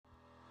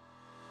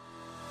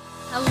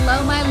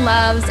Hello, my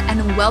loves,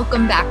 and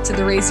welcome back to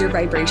the Raise Your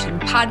Vibration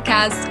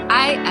podcast.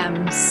 I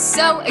am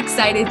so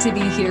excited to be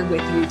here with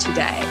you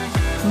today.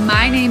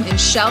 My name is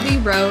Shelby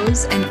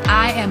Rose, and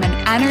I am an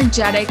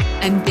energetic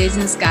and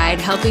business guide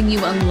helping you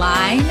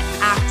align,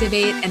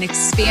 activate, and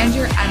expand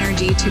your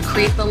energy to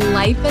create the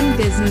life and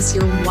business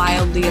you're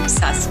wildly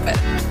obsessed with.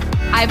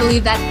 I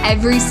believe that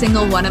every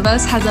single one of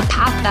us has a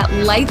path that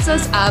lights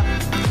us up,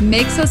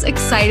 makes us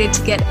excited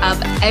to get up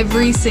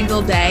every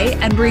single day,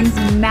 and brings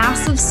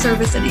massive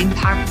service and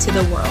impact to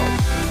the world.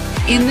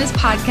 In this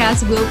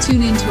podcast, we'll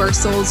tune into our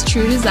soul's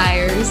true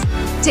desires,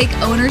 take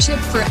ownership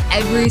for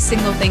every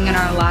single thing in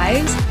our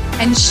lives,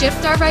 and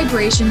shift our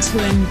vibration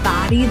to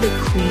embody the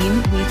queen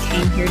we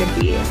came here to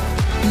be.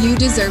 You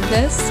deserve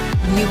this.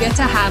 You get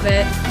to have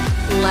it.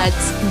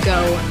 Let's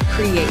go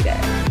create it.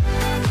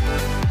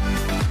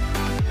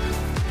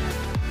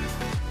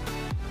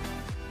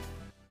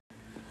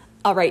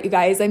 All right, you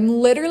guys, I'm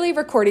literally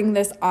recording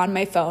this on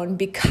my phone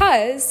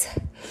because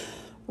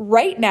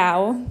right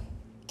now,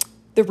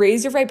 the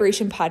Raise Your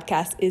Vibration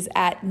podcast is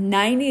at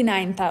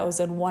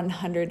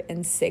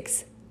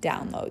 99,106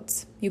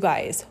 downloads. You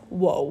guys,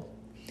 whoa,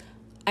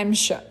 I'm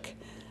shook.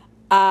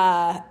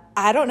 I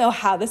don't know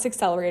how this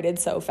accelerated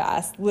so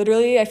fast.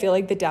 Literally, I feel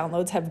like the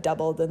downloads have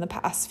doubled in the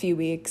past few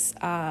weeks,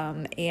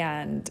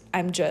 and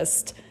I'm in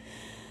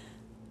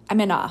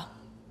awe.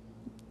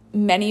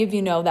 Many of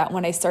you know that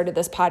when I started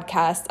this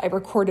podcast, I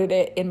recorded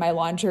it in my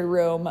laundry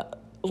room,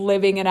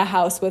 living in a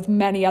house with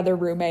many other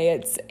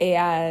roommates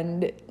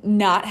and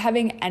not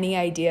having any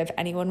idea if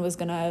anyone was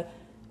going to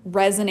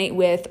resonate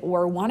with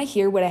or want to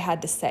hear what I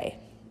had to say.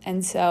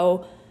 And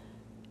so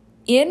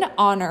in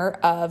honor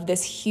of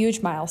this huge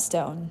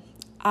milestone,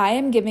 I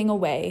am giving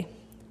away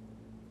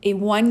a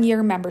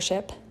 1-year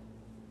membership.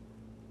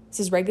 This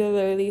is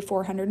regularly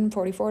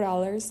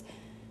 $444,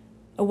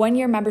 a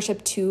 1-year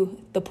membership to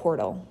The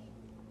Portal.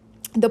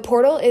 The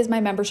Portal is my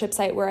membership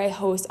site where I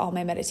host all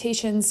my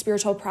meditations,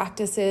 spiritual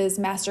practices,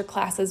 master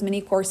classes,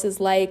 mini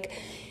courses like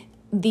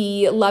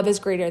the Love is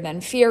Greater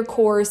Than Fear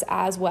course,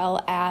 as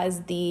well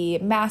as the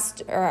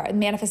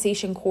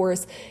manifestation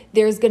course.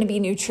 There's going to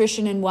be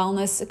nutrition and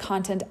wellness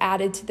content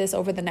added to this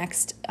over the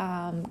next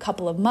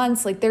couple of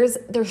months. Like there's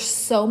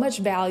so much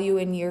value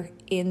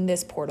in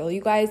this portal,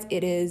 you guys.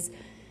 It is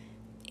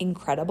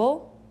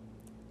incredible.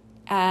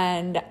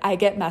 And I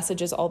get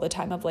messages all the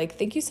time of like,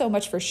 thank you so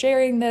much for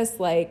sharing this.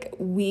 Like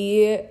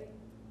we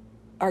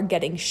are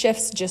getting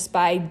shifts just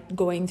by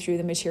going through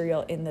the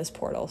material in this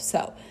portal.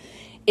 So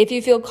if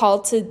you feel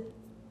called to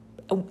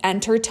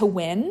enter to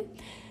win,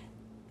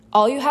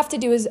 all you have to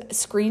do is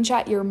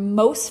screenshot your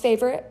most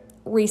favorite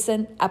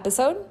recent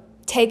episode,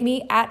 tag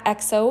me at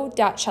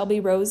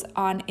exo.shelbyrose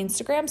on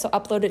Instagram. So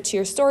upload it to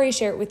your story,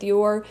 share it with the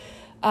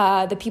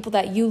people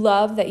that you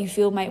love, that you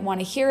feel might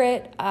want to hear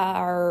it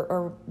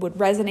or would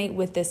resonate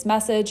with this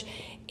message.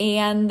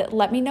 And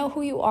let me know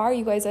who you are,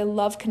 you guys. I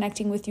love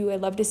connecting with you. I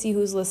love to see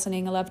who's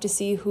listening. I love to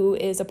see who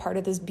is a part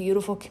of this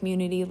beautiful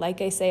community. Like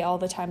I say all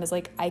the time, is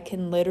like I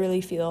can literally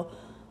feel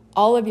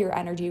all of your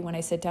energy when I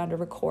sit down to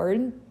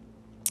record.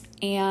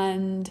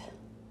 And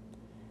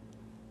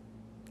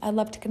I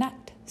love to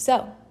connect.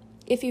 So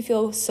if you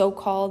feel so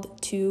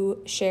called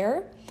to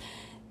share,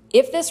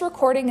 if this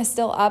recording is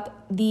still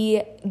up,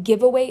 the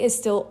giveaway is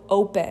still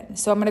open.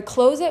 So I'm going to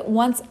close it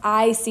once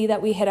I see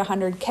that we hit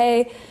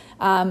 100K.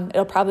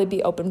 It'll probably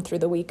be open through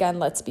the weekend.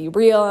 Let's be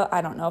real.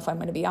 I don't know if I'm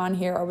going to be on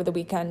here over the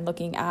weekend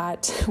looking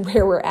at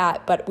where we're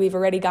at, but we've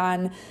already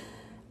gone,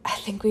 I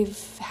think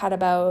we've had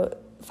about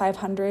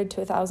 500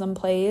 to 1,000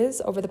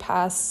 plays over the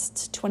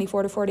past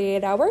 24 to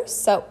 48 hours.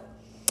 So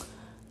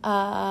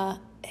we're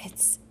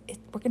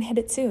going to hit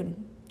it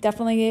soon.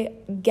 Definitely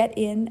get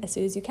in as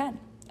soon as you can.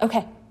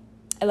 Okay.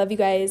 I love you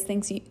guys.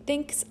 Thanks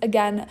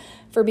again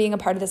for being a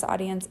part of this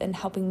audience and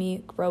helping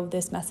me grow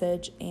this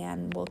message,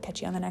 and we'll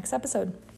catch you on the next episode.